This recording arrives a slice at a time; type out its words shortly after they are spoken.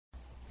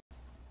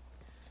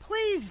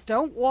Please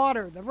don't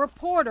water the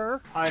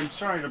reporter. I'm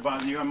sorry to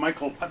bother you. I'm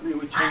Michael Putney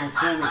with Channel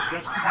 10. Is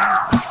just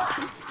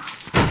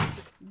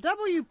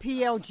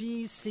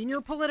WPLG's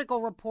senior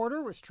political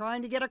reporter was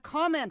trying to get a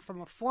comment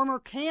from a former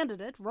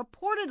candidate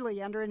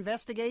reportedly under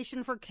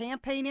investigation for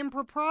campaign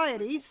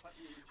improprieties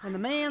when the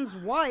man's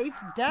wife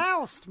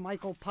doused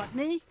Michael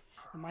Putney.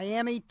 The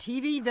Miami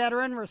TV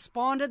veteran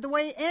responded the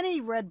way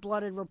any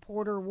red-blooded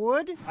reporter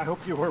would. I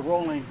hope you were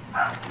rolling.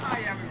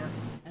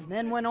 And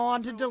then went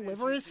on to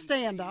deliver his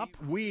stand-up.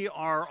 We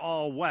are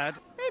all wet.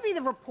 Maybe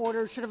the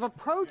reporter should have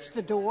approached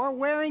the door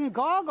wearing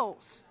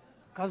goggles,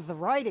 because the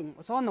writing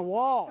was on the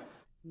wall.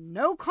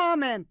 No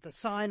comment, the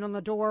sign on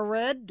the door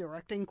read,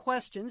 directing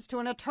questions to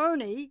an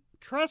attorney.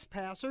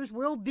 Trespassers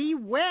will be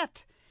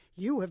wet.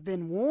 You have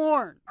been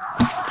warned.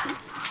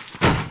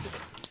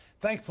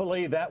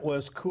 Thankfully, that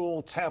was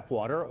cool tap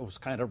water. It was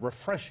kind of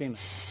refreshing.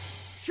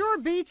 Sure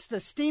beats the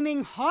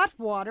steaming hot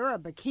water a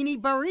bikini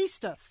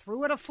barista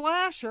threw at a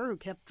flasher who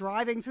kept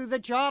driving through the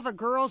Java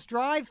Girls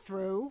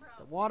drive-thru.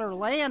 The water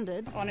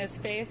landed on his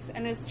face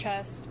and his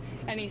chest,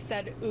 and he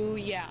said, "Ooh,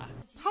 yeah."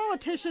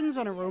 Politicians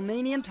on a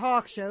Romanian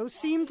talk show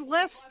seemed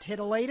less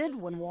titillated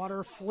when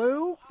water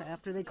flew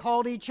after they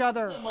called each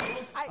other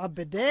a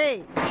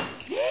bidet.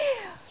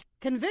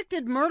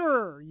 Convicted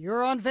murderer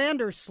Joran van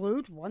der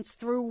Sloot once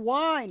threw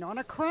wine on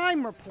a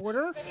crime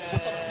reporter.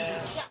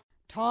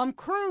 Tom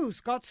Cruise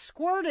got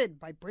squirted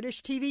by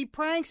British TV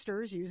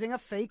pranksters using a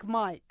fake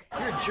mic.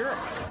 You're a jerk.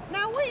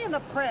 Now, we in the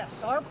press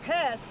are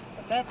pests,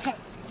 but that's not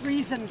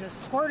reason to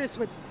squirt us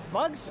with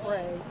bug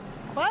spray.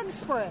 Bug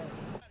spray.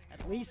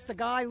 At least the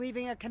guy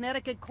leaving a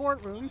Connecticut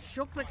courtroom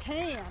shook the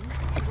can.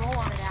 Roll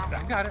on it out.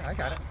 I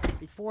got it.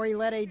 Before he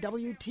let a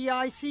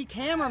WTIC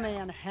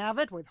cameraman have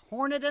it with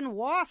hornet and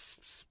wasp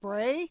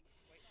spray.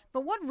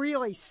 But what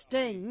really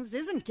stings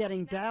isn't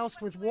getting doused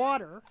with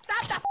water.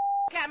 Stop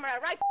the camera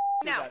right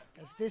now.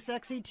 As this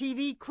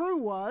XETV crew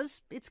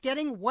was, it's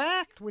getting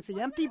whacked with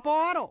the empty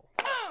bottle.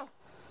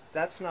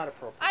 That's not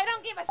appropriate. I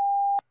don't give a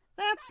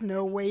That's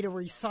no way to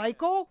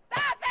recycle.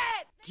 Stop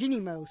it!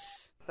 Jeanne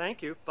Moos.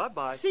 Thank you.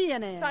 Bye-bye.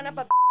 CNN. Son of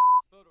a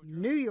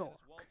New York.